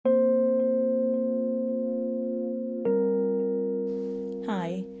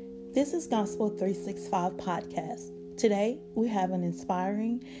This is Gospel 365 Podcast. Today, we have an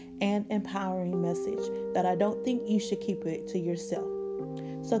inspiring and empowering message that I don't think you should keep it to yourself.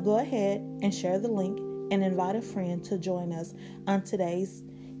 So go ahead and share the link and invite a friend to join us on today's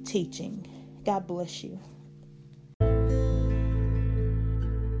teaching. God bless you.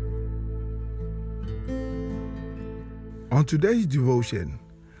 On today's devotion,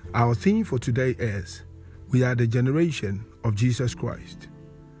 our theme for today is, We are the generation of Jesus Christ.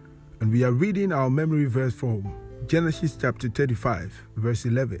 And we are reading our memory verse from Genesis chapter 35, verse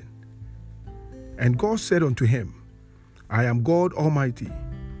 11. And God said unto him, I am God Almighty,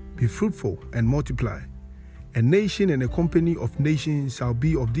 be fruitful and multiply. A nation and a company of nations shall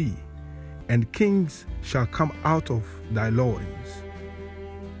be of thee, and kings shall come out of thy loins.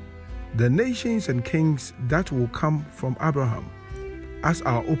 The nations and kings that will come from Abraham, as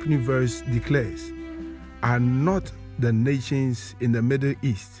our opening verse declares, are not the nations in the Middle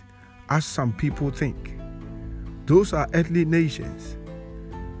East, as some people think. Those are earthly nations.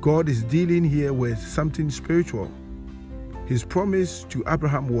 God is dealing here with something spiritual. His promise to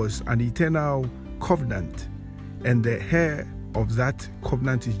Abraham was an eternal covenant, and the heir of that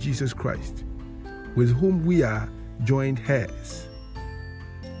covenant is Jesus Christ, with whom we are joint heirs.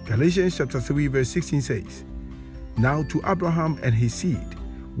 Galatians chapter 3 verse 16 says, Now to Abraham and his seed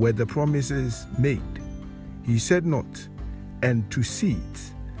were the promises made. He said not, and to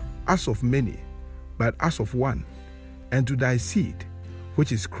seeds, as of many, but as of one, and to thy seed,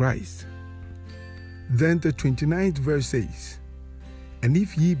 which is Christ. Then the 29th verse says, And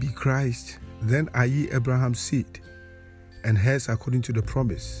if ye be Christ, then are ye Abraham's seed, and heirs according to the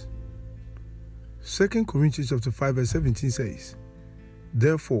promise. 2 Corinthians chapter 5 verse 17 says,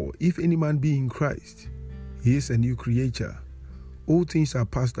 Therefore, if any man be in Christ, he is a new creature. All things are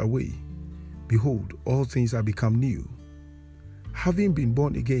passed away. Behold, all things are become new. Having been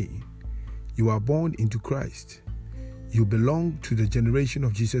born again, you are born into Christ. You belong to the generation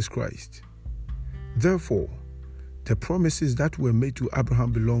of Jesus Christ. Therefore, the promises that were made to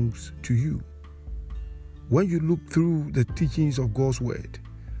Abraham belongs to you. When you look through the teachings of God's word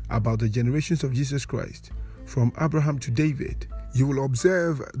about the generations of Jesus Christ, from Abraham to David, you will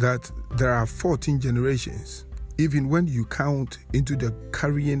observe that there are 14 generations, even when you count into the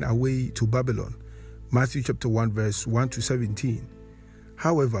carrying away to Babylon, Matthew chapter 1 verse 1 to 17.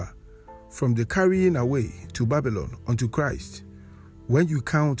 However, from the carrying away to Babylon unto Christ, when you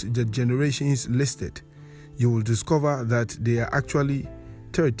count the generations listed, you will discover that there are actually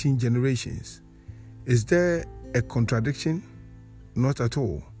 13 generations. Is there a contradiction? Not at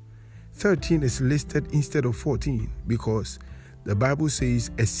all. 13 is listed instead of 14 because the Bible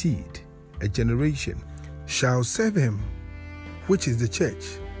says a seed, a generation, shall serve him, which is the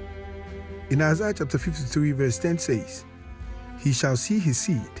church. In Isaiah chapter 53 verse 10 says, He shall see his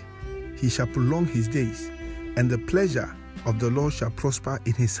seed, he shall prolong his days, and the pleasure of the Lord shall prosper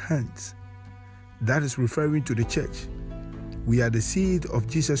in his hands. That is referring to the church. We are the seed of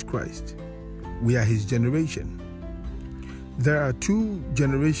Jesus Christ. We are his generation. There are two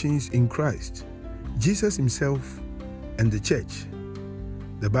generations in Christ, Jesus himself and the church.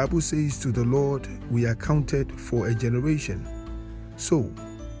 The Bible says to the Lord, we are counted for a generation. So,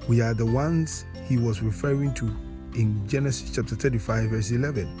 we are the ones he was referring to in Genesis chapter 35 verse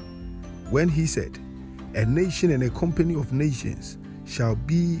 11, when he said, A nation and a company of nations shall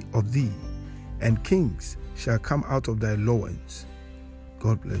be of thee, and kings shall come out of thy loins.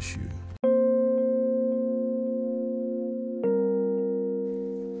 God bless you.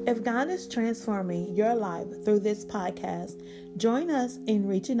 If God is transforming your life through this podcast, join us in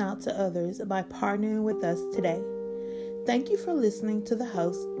reaching out to others by partnering with us today. Thank you for listening to the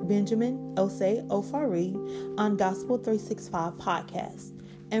host, Benjamin Osei Ofari, on Gospel 365 Podcast.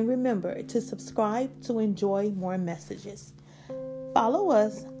 And remember to subscribe to enjoy more messages. Follow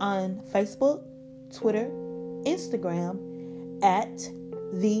us on Facebook, Twitter, Instagram at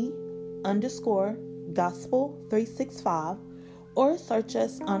 _Gospel365, or search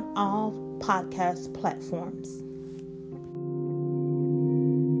us on all podcast platforms.